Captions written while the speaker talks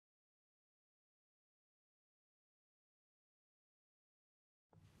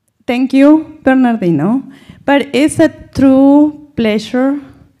Thank you, Bernardino. But it's a true pleasure,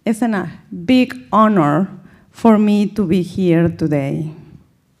 it's a big honor for me to be here today.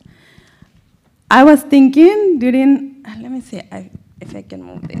 I was thinking during, let me see if I can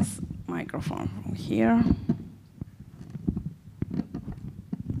move this microphone from here.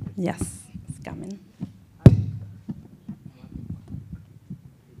 Yes, it's coming.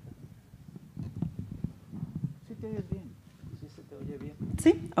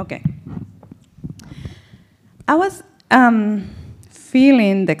 Sí? Okay. I was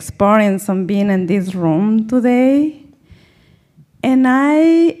feeling the experience of being in this room today, and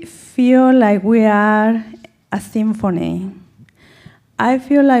I feel like we are a symphony. I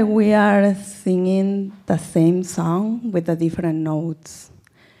feel like we are singing the same song with the different notes.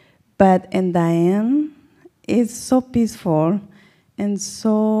 But in the end, it's so peaceful and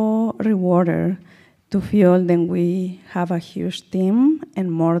so rewarding to feel that we have a huge team and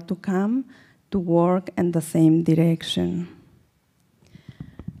more to come to work in the same direction.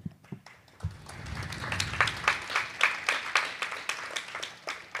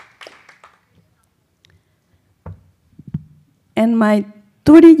 In my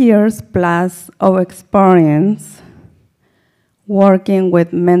 30 years plus of experience working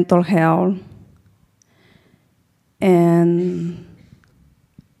with mental health and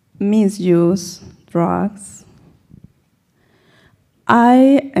misuse drugs,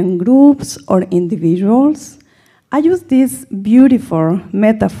 in groups or individuals, I use this beautiful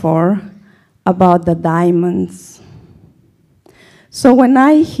metaphor about the diamonds. So when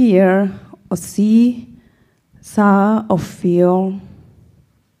I hear or see, saw or feel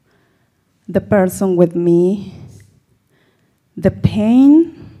the person with me, the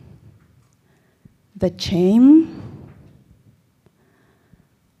pain, the shame,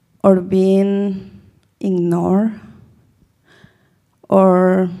 or being ignored,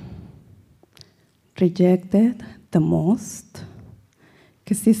 or rejected the most,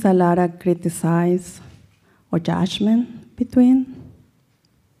 because there's a lot of criticize or judgment between.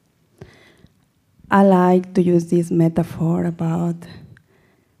 I like to use this metaphor about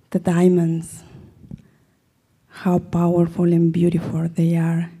the diamonds, how powerful and beautiful they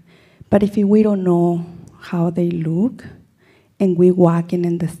are. But if we don't know how they look, and we walking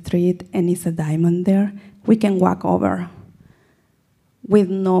in the street and it's a diamond there, we can walk over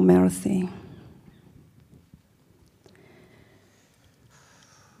with no mercy.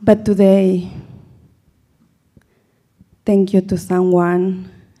 But today, thank you to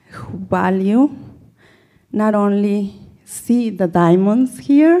someone who value, not only see the diamonds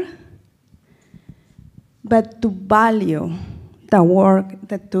here, but to value the work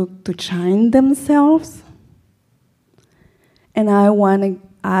that took to shine themselves. And I want to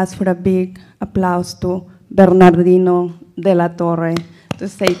ask for a big applause to Bernardino de la Torre to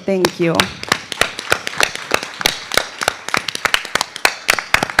say thank you.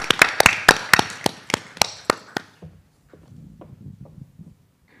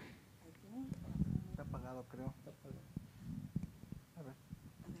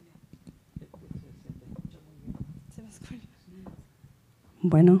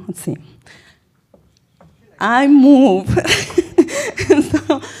 Bueno, sí. I move.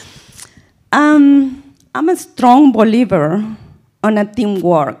 So, I'm a strong believer on a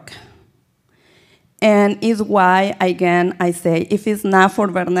teamwork. And it's why, again, I say, if it's not for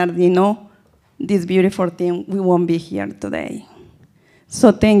Bernardino, this beautiful team, we won't be here today.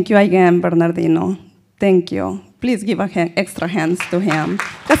 So thank you again, Bernardino. Thank you. Please give extra hands to him.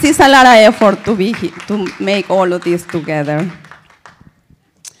 Because it's a lot of effort to make all of this together.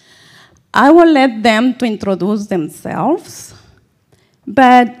 I will let them to introduce themselves,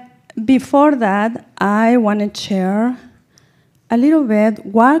 but before that, I want to share a little bit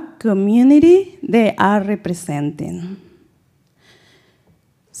what community they are representing.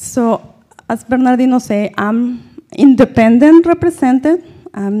 So, as Bernardino said, I'm independent represented.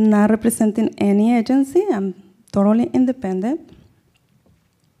 I'm not representing any agency. I'm totally independent.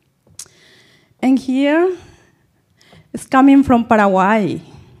 And here, it's coming from Paraguay,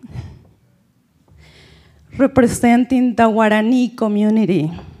 representing the Guarani community.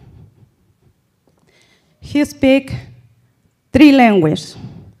 He speaks 3 languages: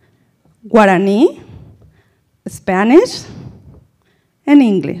 Guarani, Spanish, and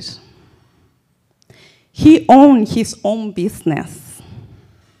English. He owns his own business.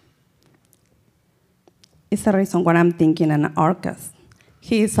 It's the reason why I'm thinking an orchestra.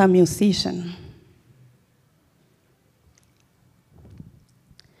 He is a musician.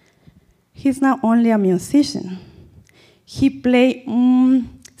 He's not only a musician, he plays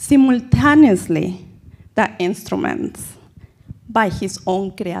simultaneously the instruments, by his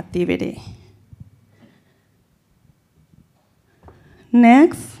own creativity.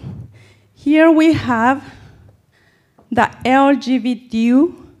 Next, here we have the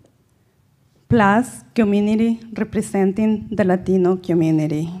LGBT plus community representing the Latino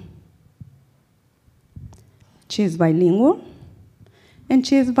community. She is bilingual and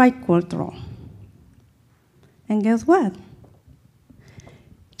she is bicultural. And guess what?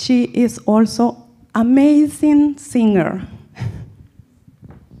 She is also amazing singer.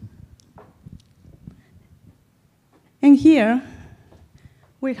 And here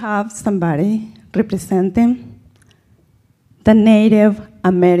we have somebody representing the Native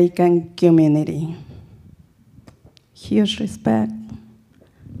American community. Huge respect,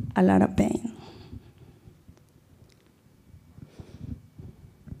 a lot of pain.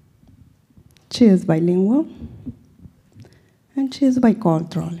 She is bilingual and she is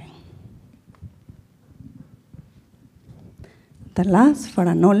bicultural. The last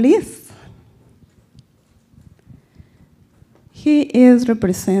but not least, he is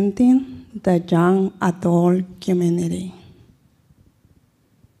representing the young adult community.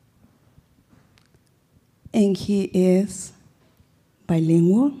 And he is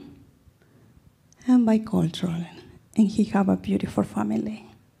bilingual and bicultural, and he have a beautiful family.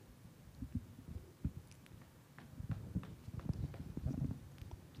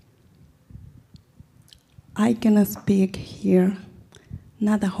 I cannot speak here,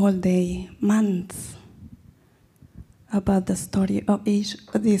 not a whole day, months, about the story of each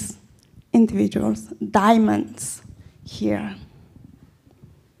of these individuals, diamonds here.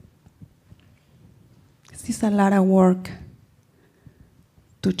 This is a lot of work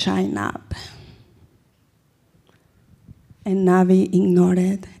to shine up. And Navi ignored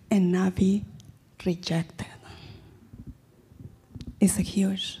it, and Navi rejected. It's a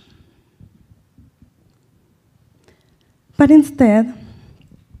huge. But instead,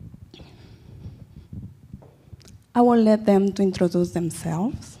 I will let them to introduce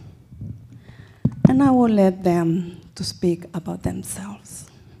themselves, and I will let them to speak about themselves.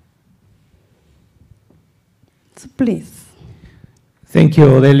 So please. Thank you,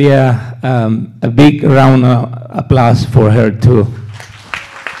 Odelia. A big round of applause for her, too.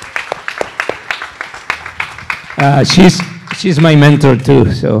 She's my mentor,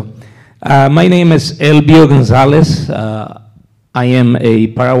 too. So, my name is Elbio Gonzalez. I am a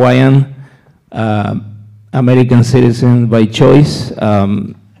Paraguayan American citizen by choice.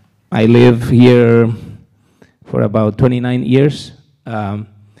 I live here for about 29 years.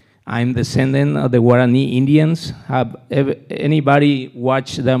 I'm descendant of the Guarani Indians. Have anybody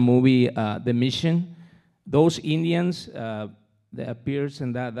watched the movie The Mission? Those Indians that appears,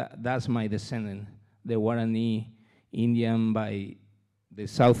 and that's my descendant. The Guarani Indian by the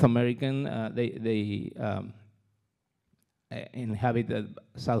South American. They inhabited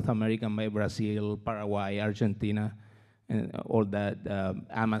South America by Brazil, Paraguay, Argentina, and all that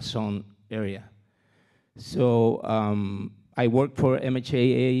Amazon area. So I work for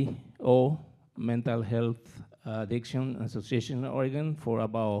MHAO, Mental Health Addiction Association in Oregon, for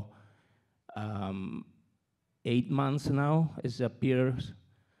about 8 months now as a peer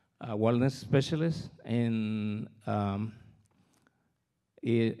wellness specialist, and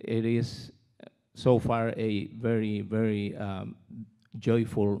it is so far a very, very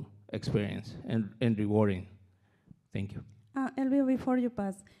joyful experience and rewarding. Thank you. Elbio, before you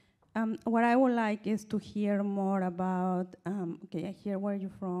pass, what I would like is to hear more about, okay, I hear where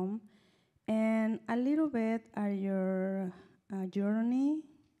you're from, and a little bit are your journey,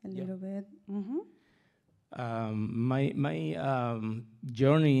 a little bit. Mm-hmm. My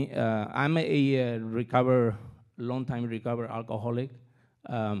journey, I'm a long-time recovered alcoholic.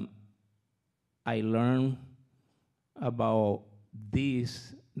 I learned about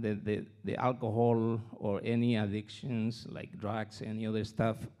this, the alcohol or any addictions like drugs, any other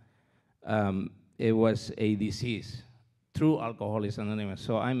stuff. It was a disease through Alcoholics Anonymous.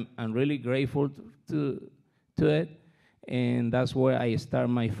 So I'm really grateful to it, and that's where I start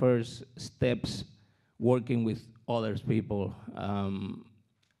my first steps working with other people.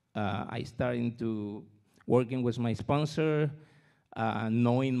 I started to working with my sponsor,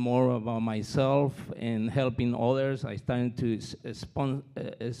 knowing more about myself and helping others. I started to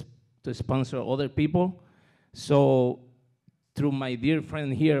sponsor other people. So through my dear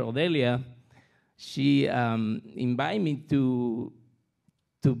friend here, Odelia, she invited me to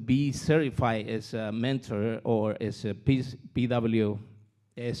be certified as a mentor or as a PWS,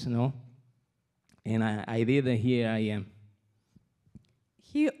 no? And I did, and here I am.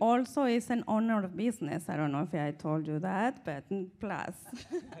 He also is an owner of business. I don't know if I told you that, but plus,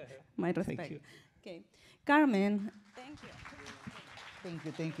 my respect. Thank you. Okay, Carmen, thank you. Thank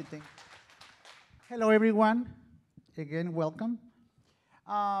you, thank you, thank you. Hello, everyone. Again, welcome.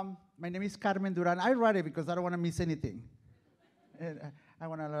 My name is Carmen Duran. I write it because I don't want to miss anything. And I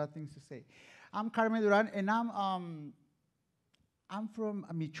want a lot of things to say. I'm Carmen Duran, and I'm from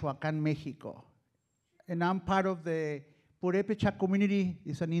Michoacan, Mexico. And I'm part of the Purepecha community.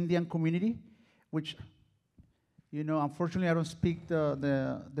 It's an Indian community, which, you know, unfortunately I don't speak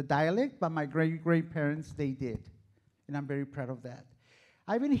the dialect, but my great-grandparents, they did. And I'm very proud of that.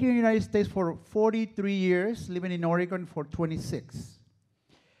 I've been here in the United States for 43 years, living in Oregon for 26.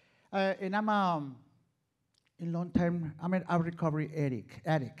 And I'm a long time, I'm a recovery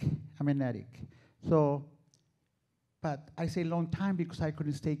addict. I'm an addict. So, but I say long time because I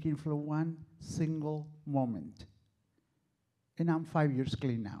couldn't stay clean for one single moment. And I'm 5 years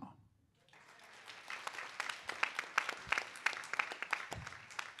clean now.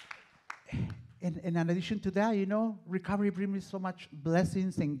 And in addition to that, you know, recovery brings me so much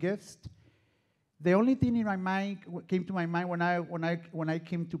blessings and gifts. The only thing in my mind came to my mind when I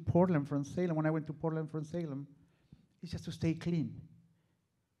came to Portland from Salem, when I went to Portland from Salem, is just to stay clean.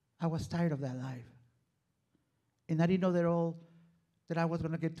 I was tired of that life. And I didn't know that I was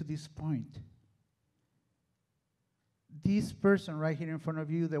going to get to this point. This person right here in front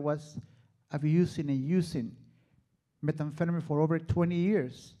of you that was abusing and using methamphetamine for over 20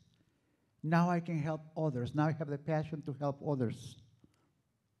 years, now I can help others. Now I have the passion to help others.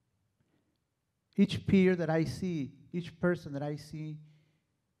 Each peer that I see, each person that I see,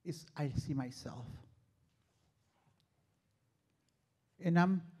 I see myself. And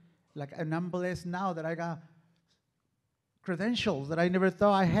I'm blessed now that I got credentials that I never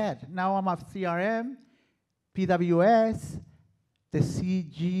thought I had. Now I'm a CRM, PWS, the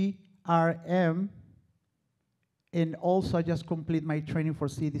CGRM, and also I just completed my training for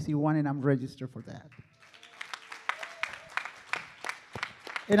CDC-1 and I'm registered for that.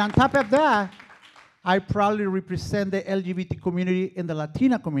 And on top of that, I proudly represent the LGBT community and the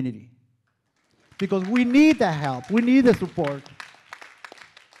Latina community because we need the help, we need the support.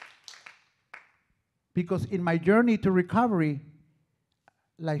 Because in my journey to recovery,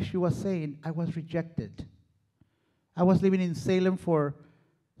 like she was saying, I was rejected. I was living in Salem for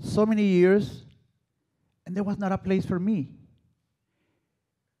so many years, and there was not a place for me.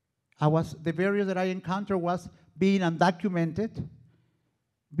 The barriers that I encountered was being undocumented,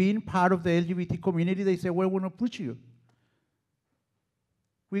 being part of the LGBT community. They say, where we want to put you?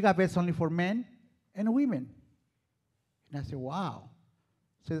 We got beds only for men and women. And I said, wow.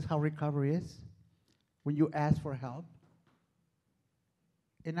 So this is how recovery is. When you ask for help.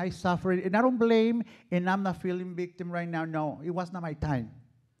 And I suffered, and I don't blame, and I'm not feeling victim right now. No, it was not my time.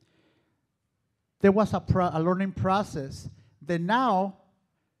 There was a learning process that now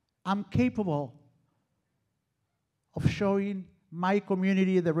I'm capable of showing my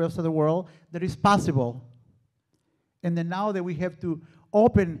community, the rest of the world, that it's possible. And then now that we have to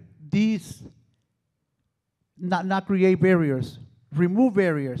open these, not create barriers, remove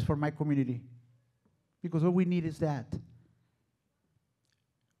barriers for my community. Because what we need is that.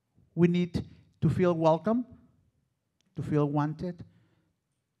 We need to feel welcome, to feel wanted,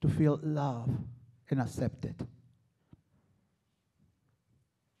 to feel loved and accepted.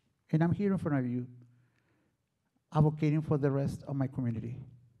 And I'm here in front of you, advocating for the rest of my community.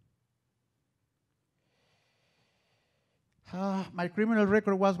 My criminal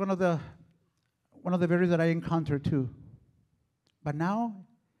record was one of the barriers that I encountered too. But now,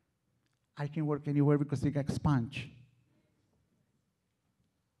 I can work anywhere because they got expunged.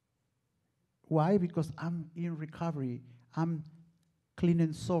 Why? Because I'm in recovery. I'm clean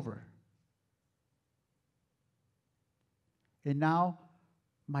and sober. And now,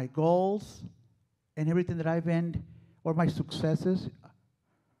 my goals and everything that I've been, or my successes,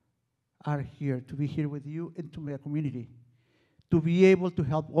 are here, to be here with you and to my community, to be able to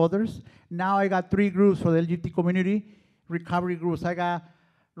help others. Now I got 3 groups for the LGBT community, recovery groups. I got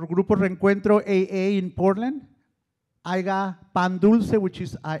Grupo Reencuentro AA in Portland. I got Pan Dulce, which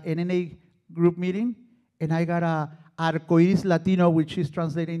is an NNA group meeting. And I got a Arcoiris Latino, which is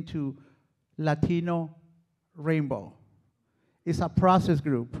translating to Latino Rainbow. It's a process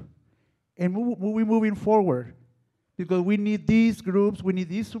group. And we're moving forward because we need these groups, we need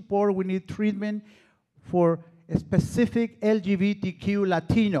this support, we need treatment for specific LGBTQ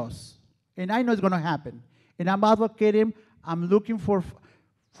Latinos. And I know it's going to happen. And I'm advocating, I'm looking for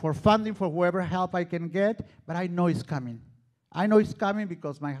funding for whoever help I can get, but I know it's coming. I know it's coming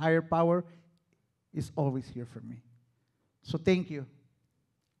because my higher power is always here for me. So thank you.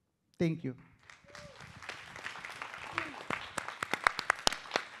 Thank you.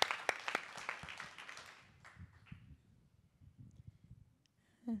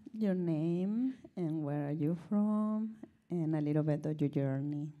 Your name and where are you from, and a little bit of your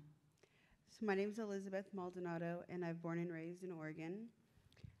journey. So my name is Elizabeth Maldonado, and I've born and raised in Oregon.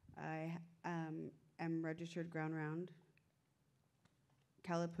 I am registered ground round,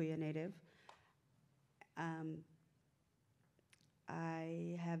 Kalapuya native.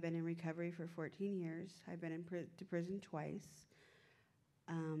 I have been in recovery for 14 years. I've been in to prison twice.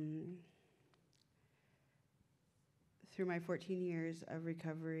 Through my 14 years of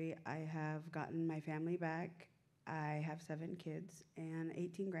recovery, I have gotten my family back. I have 7 kids and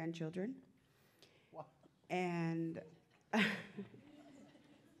 18 grandchildren. Wow. And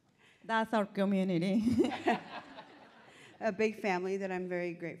That's our community. a big family that I'm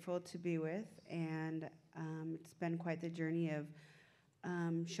very grateful to be with. And it's been quite the journey of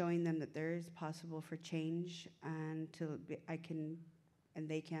showing them that there is possible for change, and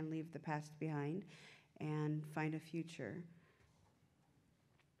they can leave the past behind and find a future.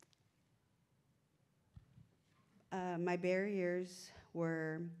 My barriers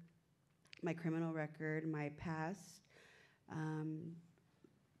were my criminal record, my past,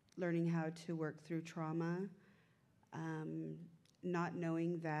 learning how to work through trauma, not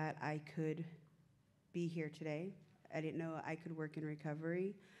knowing that I could be here today. I didn't know I could work in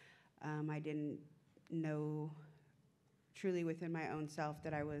recovery. I didn't know truly within my own self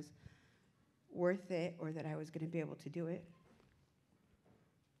that I was worth it or that I was going to be able to do it.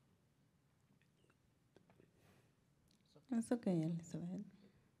 It's okay, Elizabeth.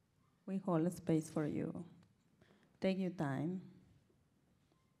 We hold a space for you. Take your time.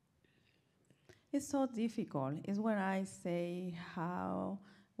 It's so difficult. It's where I say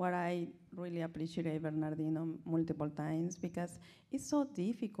what I really appreciate Bernardino multiple times, because it's so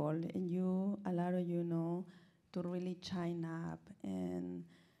difficult, and a lot of you know, to really shine up. And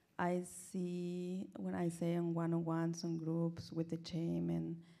I see when I say on one-on-ones and groups with the team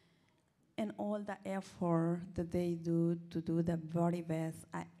and all the effort that they do to do the very best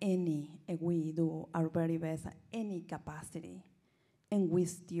we do our very best at any capacity, and we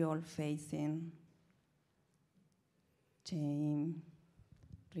still facing shame,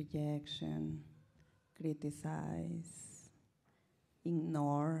 rejection, criticize,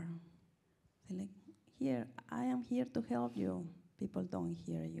 ignore. They're like, here, I am here to help you. People don't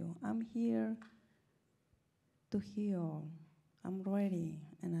hear you. I'm here to heal. I'm ready,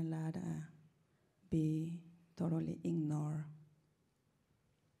 and a lot be totally ignored.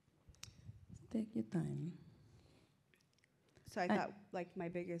 Take your time. So I thought like my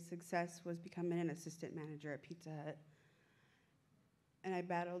biggest success was becoming an assistant manager at Pizza Hut. And I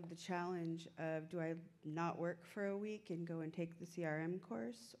battled the challenge of, do I not work for a week and go and take the CRM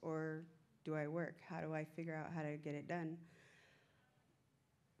course, or do I work? How do I figure out how to get it done?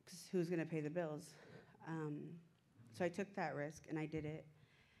 Because who's going to pay the bills? So I took that risk, and I did it.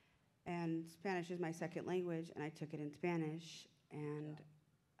 And Spanish is my second language, and I took it in Spanish, and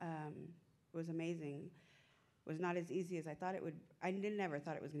it was amazing. It was not as easy as I thought it would. I never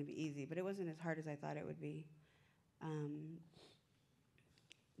thought it was going to be easy, but it wasn't as hard as I thought it would be.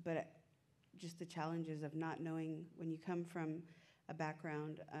 But just the challenges of not knowing, when you come from a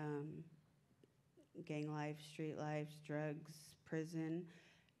background, gang life, street life, drugs, prison,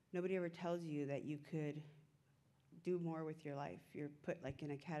 nobody ever tells you that you could do more with your life. You're put like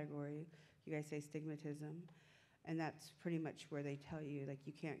in a category, you guys say stigmatism, and that's pretty much where they tell you like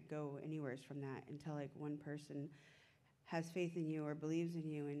you can't go anywhere from that until like one person has faith in you or believes in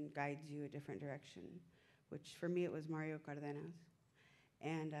you and guides you a different direction, which for me it was Mario Cardenas.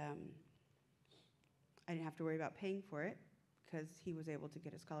 And I didn't have to worry about paying for it because he was able to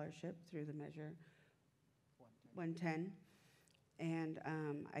get a scholarship through the measure 110. And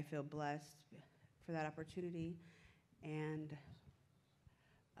I feel blessed for that opportunity. And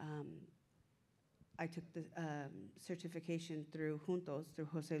I took the certification through Juntos, through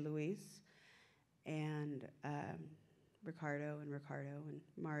Jose Luis, and Ricardo and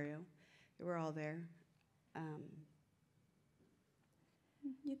Mario. They were all there.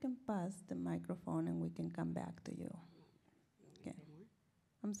 You can pass the microphone and we can come back to you. Okay.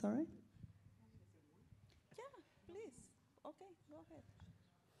 I'm sorry? Yeah, please. Okay, go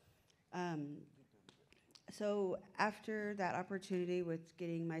ahead. So after that opportunity with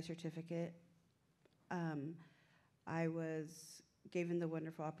getting my certificate, I was given the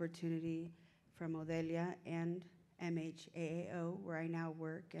wonderful opportunity from Odelia and MHAAO, where I now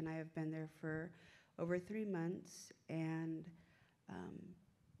work, and I have been there for over 3 months. And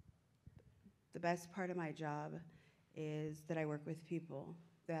the best part of my job is that I work with people,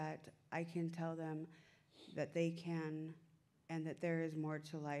 that I can tell them that they can, and that there is more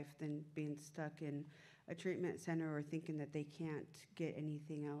to life than being stuck in a treatment center or thinking that they can't get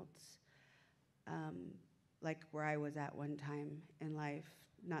anything else, like where I was at one time in life,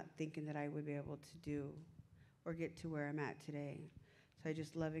 not thinking that I would be able to do or get to where I'm at today. So I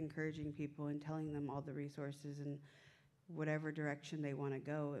just love encouraging people and telling them all the resources and whatever direction they want to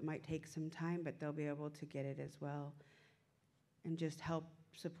go. It might take some time, but they'll be able to get it as well, and just help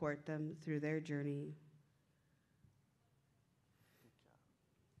support them through their journey.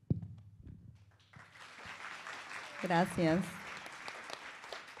 Gracias.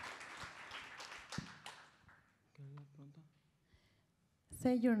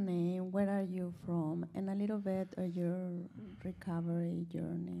 Say your name, where are you from, and a little bit of your recovery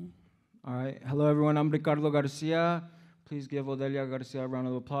journey. All right. Hello, everyone. I'm Ricardo Garcia. Please give Odelia Garcia a round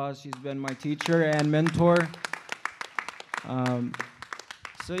of applause. She's been my teacher and mentor.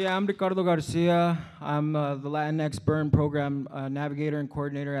 So yeah, I'm Ricardo Garcia. I'm the Latinx Burn Program Navigator and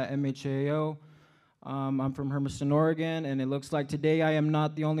Coordinator at MHAO. I'm from Hermiston, Oregon, and it looks like today I am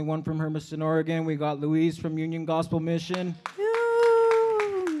not the only one from Hermiston, Oregon. We got Louise from Union Gospel Mission.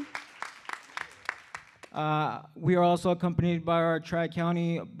 We are also accompanied by our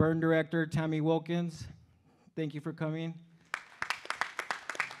Tri-County Burn Director, Tammy Wilkins. Thank you for coming.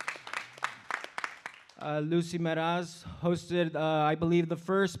 Lucy Meraz hosted, I believe, the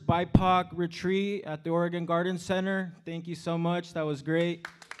first BIPOC retreat at the Oregon Garden Center. Thank you so much. That was great.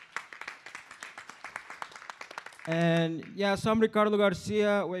 And yeah, so I'm Ricardo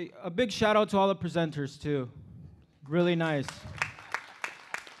Garcia. Wait, a big shout out to all the presenters too. Really nice.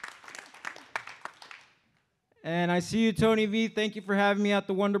 And I see you, Tony V. Thank you for having me at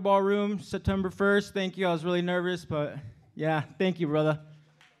the Wonder Ballroom, September 1st. Thank you. I was really nervous, but yeah, thank you, brother.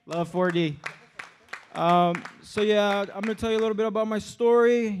 Love 4D. So yeah, I'm gonna tell you a little bit about my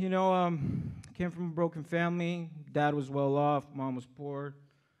story. You know, I came from a broken family. Dad was well off, mom was poor.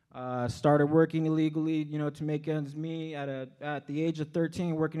 Started working illegally, you know, to make ends meet at the age of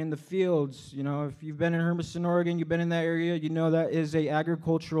 13, working in the fields. You know, if you've been in Hermiston, Oregon, you've been in that area, you know that is a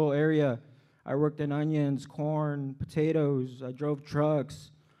agricultural area. I worked in onions, corn, potatoes. I drove trucks.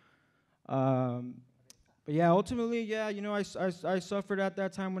 But yeah, ultimately, yeah, you know, I suffered at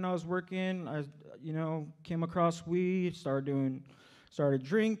that time when I was working. I, you know, came across weed, started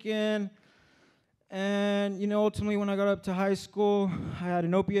drinking. And, you know, ultimately when I got up to high school, I had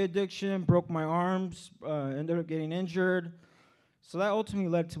an opiate addiction, broke my arms, ended up getting injured. So that ultimately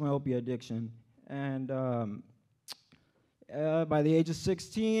led to my opiate addiction. And by the age of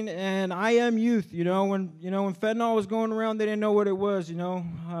 16, and I am youth, you know, when fentanyl was going around, they didn't know what it was, you know.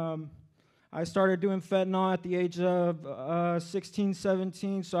 I started doing fentanyl at the age of 16,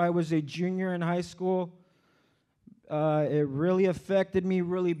 17, so I was a junior in high school. It really affected me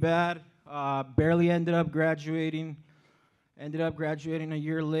really bad. Barely ended up graduating a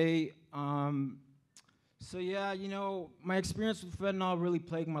year late. So yeah, you know, my experience with fentanyl really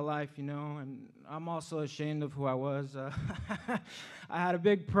plagued my life, you know, and I'm also ashamed of who I was. I had a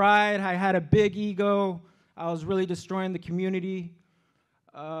big pride, I had a big ego, I was really destroying the community.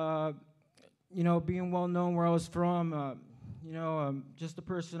 You know, being well known where I was from, you know, just the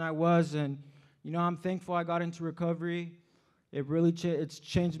person I was, and, you know, I'm thankful I got into recovery. It really it's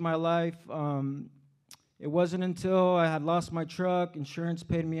changed my life. It wasn't until I had lost my truck, insurance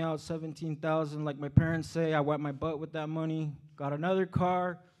paid me out $17,000, like my parents say. I wiped my butt with that money, got another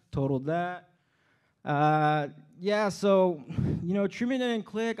car, totaled that. Yeah, so, you know, treatment didn't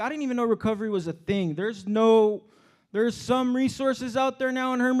click. I didn't even know recovery was a thing. There's some resources out there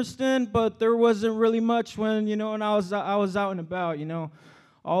now in Hermiston, but there wasn't really much when, you know, when I was out and about, you know.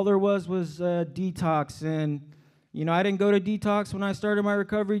 All there was detox, and you know, I didn't go to detox when I started my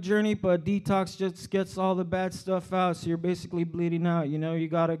recovery journey, but detox just gets all the bad stuff out, so you're basically bleeding out. You know, you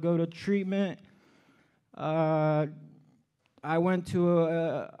got to go to treatment. I went to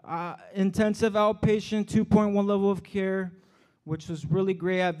a intensive outpatient 2.1 level of care, which was really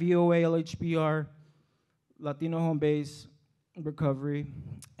great at VOA, LHBR, Latino Home Base Recovery,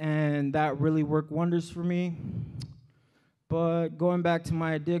 and that really worked wonders for me. But going back to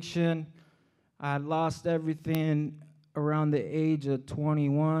my addiction, I had lost everything around the age of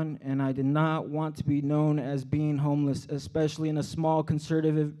 21, and I did not want to be known as being homeless, especially in a small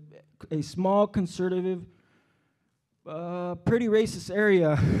conservative, pretty racist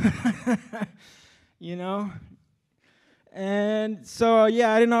area, you know? And so,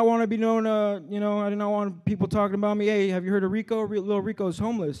 yeah, I did not want to be known, you know, I did not want people talking about me, hey, have you heard of Rico? Little Rico's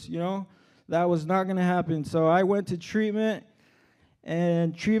homeless, you know? That was not going to happen. So I went to treatment.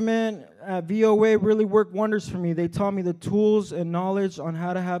 And treatment at VOA really worked wonders for me. They taught me the tools and knowledge on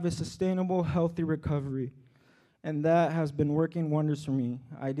how to have a sustainable, healthy recovery. And that has been working wonders for me.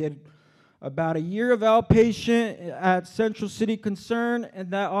 I did about a year of outpatient at Central City Concern,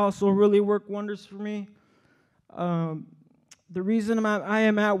 and that also really worked wonders for me. The reason I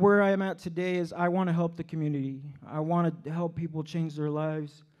am at where I am at today is I want to help the community. I want to help people change their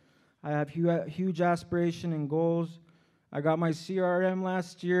lives. I have huge aspiration and goals. I got my CRM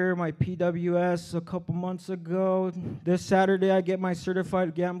last year, my PWS a couple months ago. This Saturday, I get my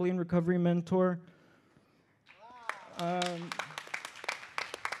certified gambling recovery mentor. I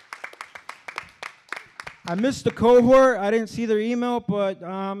missed the cohort. I didn't see their email, but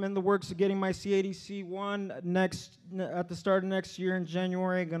I'm in the works of getting my CADC1 at the start of next year in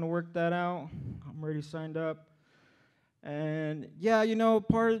January. Going to work that out. I'm already signed up. And yeah, you know,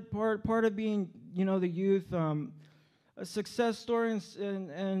 part of being, you know, the youth, a success story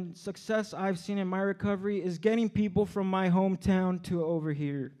and success I've seen in my recovery is getting people from my hometown to over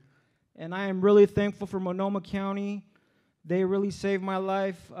here. And I am really thankful for Monoma County. They really saved my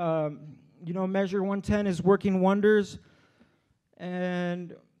life. You know, Measure 110 is working wonders.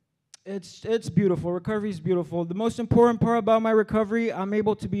 And it's beautiful. Recovery is beautiful. The most important part about my recovery, I'm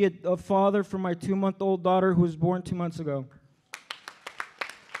able to be a father for my 2-month-old daughter who was born 2 months ago.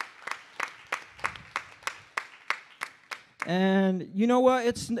 And you know what?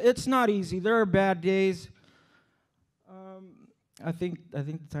 It's not easy. There are bad days. I think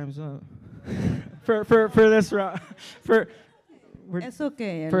the time's up for this round. It's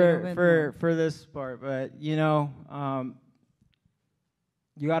okay. For this part, but you know,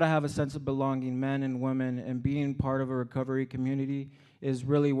 you got to have a sense of belonging, men and women, and being part of a recovery community is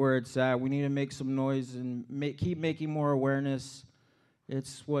really where it's at. We need to make some noise and keep making more awareness.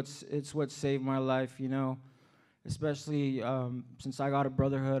 It's what saved my life, you know. Especially since I got a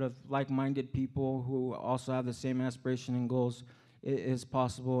brotherhood of like-minded people who also have the same aspiration and goals. It is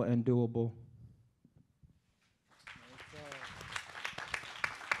possible and doable.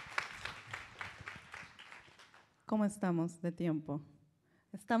 ¿Cómo estamos de tiempo?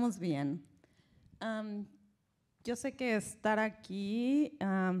 Estamos bien. Yo sé que estar aquí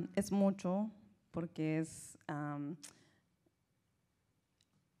es mucho porque es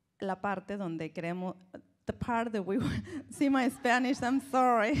la parte donde queremos. The part that we see my Spanish, I'm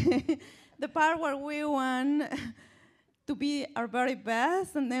sorry. The part where we want to be our very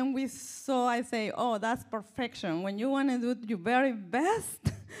best, and then I say, oh, that's perfection. When you want to do your very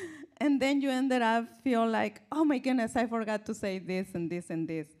best, and then you ended up feel like, oh my goodness, I forgot to say this and this and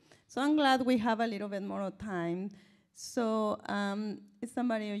this. So I'm glad we have a little bit more time. So is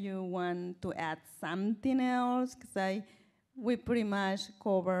somebody you want to add something else? Because we pretty much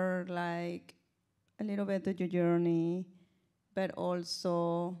cover like a little bit of your journey, but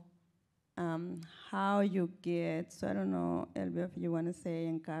also how you get, so I don't know, Elbio, if you want to say,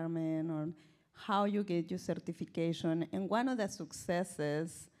 and Carmen, or how you get your certification, and one of the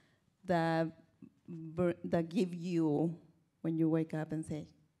successes that give you when you wake up and say,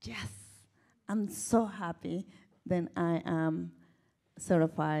 yes, I'm so happy, then I am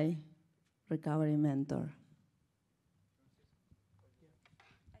certified recovery mentor.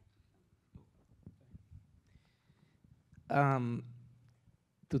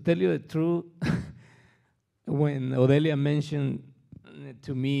 To tell you the truth, when Odelia mentioned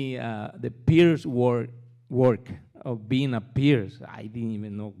to me the peers work of being a peers, I didn't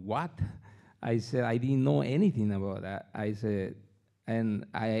even know what. I said, I didn't know anything about that. I said, and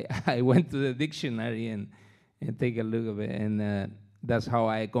I went to the dictionary and take a look at it, and that's how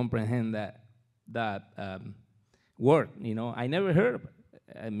I comprehend that word. You know, I never heard of it.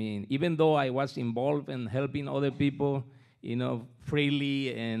 I mean, even though I was involved in helping other people, you know,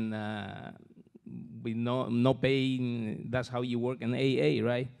 freely and with no paying. That's how you work in AA,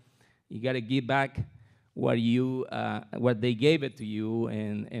 right? You got to give back what they gave it to you,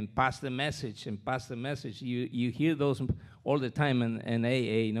 and pass the message and pass the message. You hear those all the time in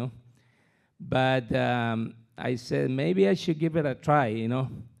AA, you know. But I said maybe I should give it a try, you know,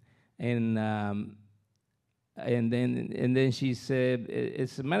 and then she said,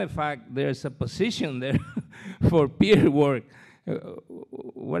 as a matter of fact, there's a position there for peer work.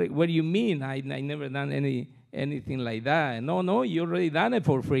 What do you mean? I never done anything like that. No, you already done it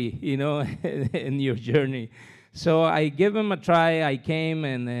for free, you know, in your journey. So I gave them a try. I came,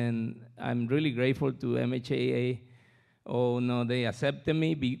 and I'm really grateful to MHAA. Oh no, they accepted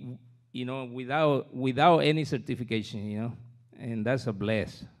me, you know, without any certification, you know, and that's a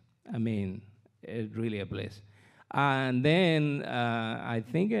bless. I mean, it's really a bless. And then I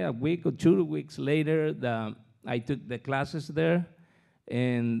think a week or 2 weeks later, I took the classes there,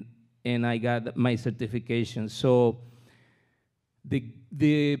 and I got my certification. So a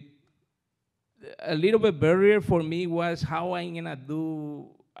little bit barrier for me was how I'm gonna do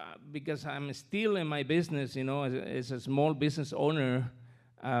because I'm still in my business, you know, as a small business owner,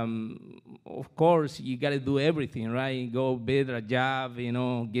 of course, you got to do everything, right? Go bid a job, you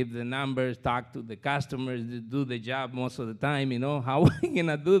know, give the numbers, talk to the customers, do the job most of the time, you know. How am I going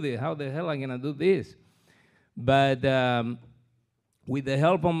to do this? How the hell am I going to do this? But with the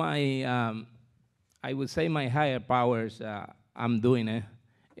help of my, I would say my higher powers, I'm doing it.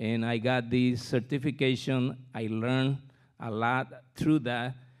 And I got this certification. I learned a lot through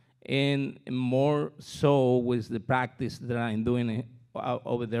that, and more so with the practice that I'm doing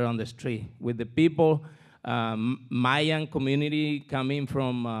over there on the street with the people. Mayan community coming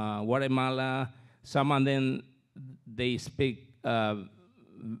from Guatemala. Some of them, they speak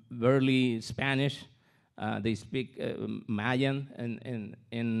barely Spanish. They speak Mayan,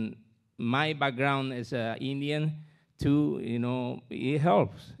 and my background is Indian too. You know, it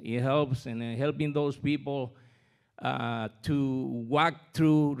helps. It helps, and helping those people to walk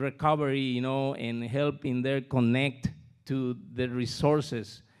through recovery, you know, and helping them connect to the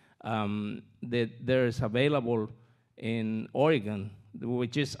resources that there's available in Oregon,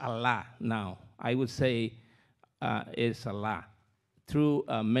 which is a lot now. I would say it's a lot through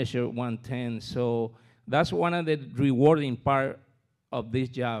Measure 110. So that's one of the rewarding part of this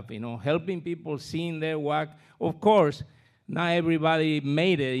job, you know, helping people seeing their work. Of course, not everybody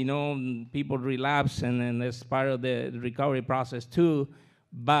made it, you know, people relapse, and that's part of the recovery process too,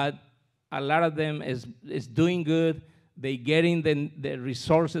 but a lot of them is doing good. They getting the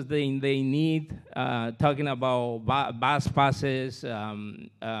resources they need, talking about bus passes,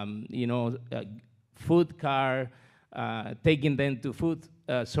 you know, food car, taking them to food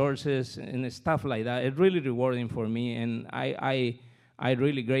sources and stuff like that. It's really rewarding for me, and I'm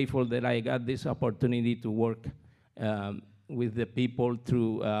really grateful that I got this opportunity to work with the people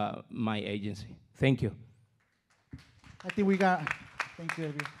through my agency. Thank you. I think we got, thank you,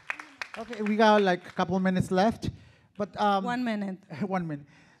 Elbio. Okay, we got like a couple minutes left, but 1 minute. 1 minute.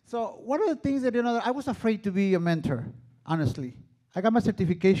 So one of the things that, you know, I was afraid to be a mentor, honestly. I got my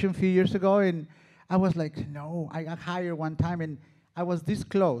certification a few years ago, and I was like, no, I got hired one time, and I was this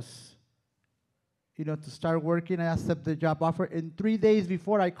close, you know, to start working. I accepted the job offer, and 3 days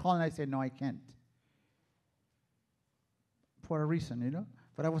before I called, and I said, no, I can't. For a reason, you know?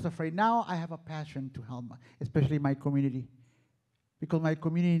 But I was afraid. Now I have a passion to help, especially my community, because my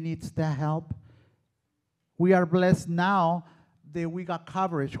community needs that help. We are blessed now that we got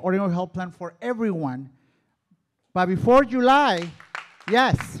coverage, Oregon Health Plan for everyone. But before July,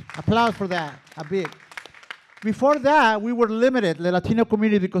 yes, applause for that, a big. Before that, we were limited, the Latino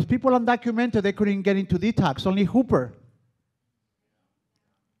community, because people undocumented, they couldn't get into detox, only Hooper.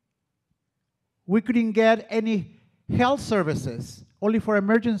 We couldn't get any health services, only for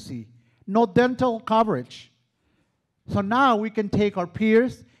emergency, no dental coverage. So now we can take our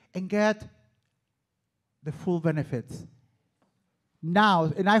peers and get the full benefits.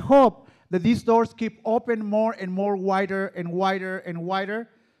 Now, and I hope that these doors keep open more and more, wider and wider and wider,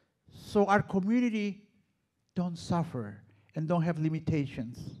 so our community don't suffer and don't have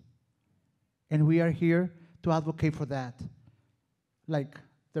limitations. And we are here to advocate for that. Like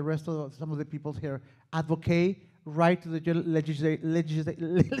the rest of some of the people here, advocate, write to the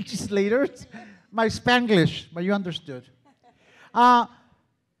legislators. My Spanglish, but you understood.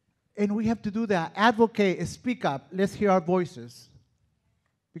 And we have to do that. Advocate, speak up. Let's hear our voices.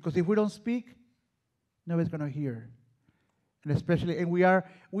 Because if we don't speak, nobody's going to hear. And especially, and we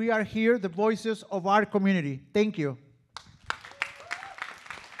are here, the voices of our community. Thank you.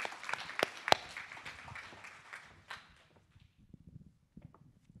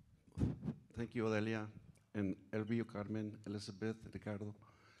 Thank you, Odelia, and Elbio, Carmen, Elizabeth, Ricardo.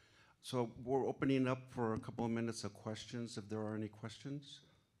 So we're opening up for a couple of minutes of questions, if there are any questions.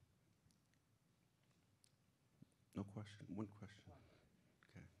 No question, one question.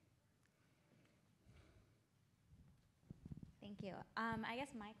 Okay. Thank you. I guess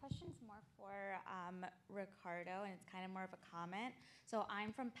my question's more for Ricardo, and it's kind of more of a comment. So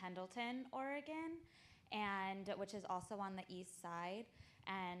I'm from Pendleton, Oregon, and which is also on the east side.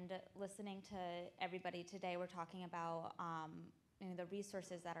 And listening to everybody today, we're talking about you know, the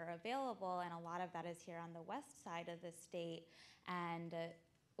resources that are available, and a lot of that is here on the west side of the state, and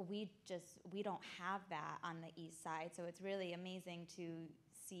we don't have that on the east side. So it's really amazing to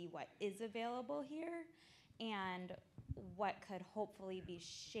see what is available here and what could hopefully be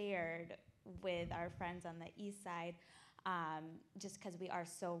shared with our friends on the east side, just because we are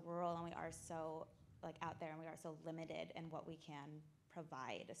so rural and we are so like out there, and we are so limited in what we can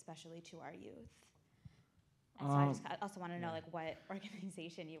provide, especially to our youth. And so I also want to know like what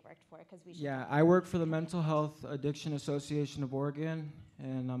organization you worked for, because we should. Yeah, I work for the Mental Health Addiction Association of Oregon,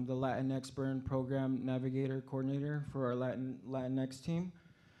 and I'm the Latinx Burn Program Navigator Coordinator for our Latinx team.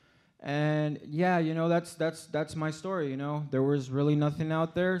 And yeah, you know, that's my story. You know, there was really nothing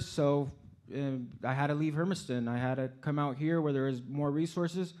out there, so I had to leave Hermiston. I had to come out here where there is more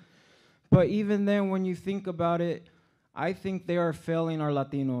resources. But even then, when you think about it, I think they are failing our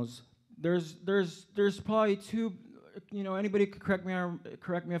Latinos. There's probably two, you know, anybody could correct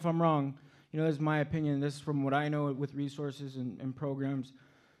me if I'm wrong. You know, this is my opinion. This is from what I know with resources and programs.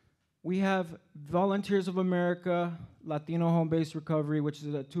 We have Volunteers of America, Latino Home-Based Recovery, which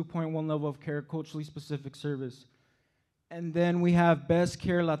is a 2.1 level of care, culturally specific service. And then we have Best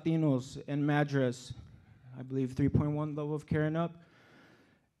Care Latinos and Madras, I believe 3.1 level of care and up.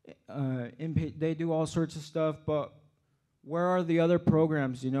 They do all sorts of stuff, but where are the other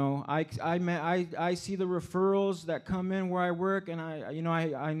programs? You know, I see the referrals that come in where I work, and I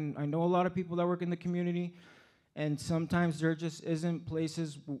know a lot of people that work in the community, and sometimes there just isn't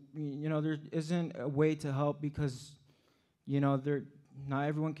places, you know, there isn't a way to help because, you know, not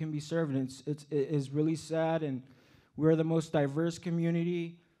everyone can be served, and it is really sad. And we're the most diverse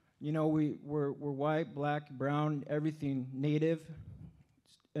community. You know, we're white, black, brown, everything, native,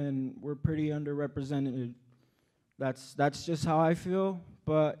 and we're pretty underrepresented. That's just how I feel.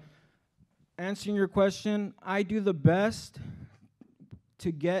 But answering your question, I do the best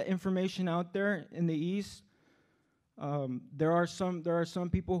to get information out there in the East. There are some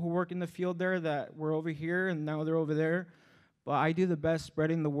people who work in the field there that were over here and now they're over there. But I do the best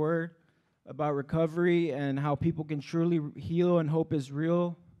spreading the word about recovery and how people can truly heal and hope is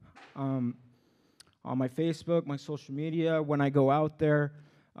real. On my Facebook, my social media, when I go out there.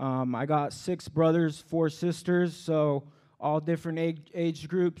 I got 6 brothers, 4 sisters, so all different age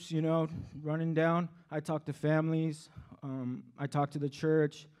groups, you know, running down. I talk to families. I talk to the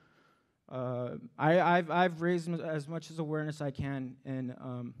church. I've raised as much as awareness I can in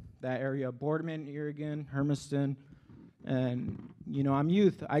that area. Boardman, Oregon, Hermiston, and, you know, I'm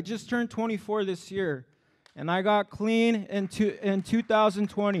youth. I just turned 24 this year, and I got clean in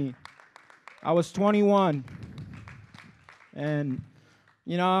 2020. I was 21, and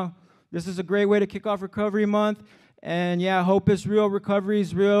you know, this is a great way to kick off Recovery Month. And yeah, hope is real, recovery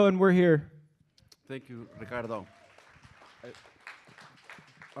is real, and we're here. Thank you, Ricardo.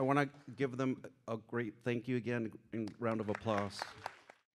 I want to give them a great thank you again, in round of applause.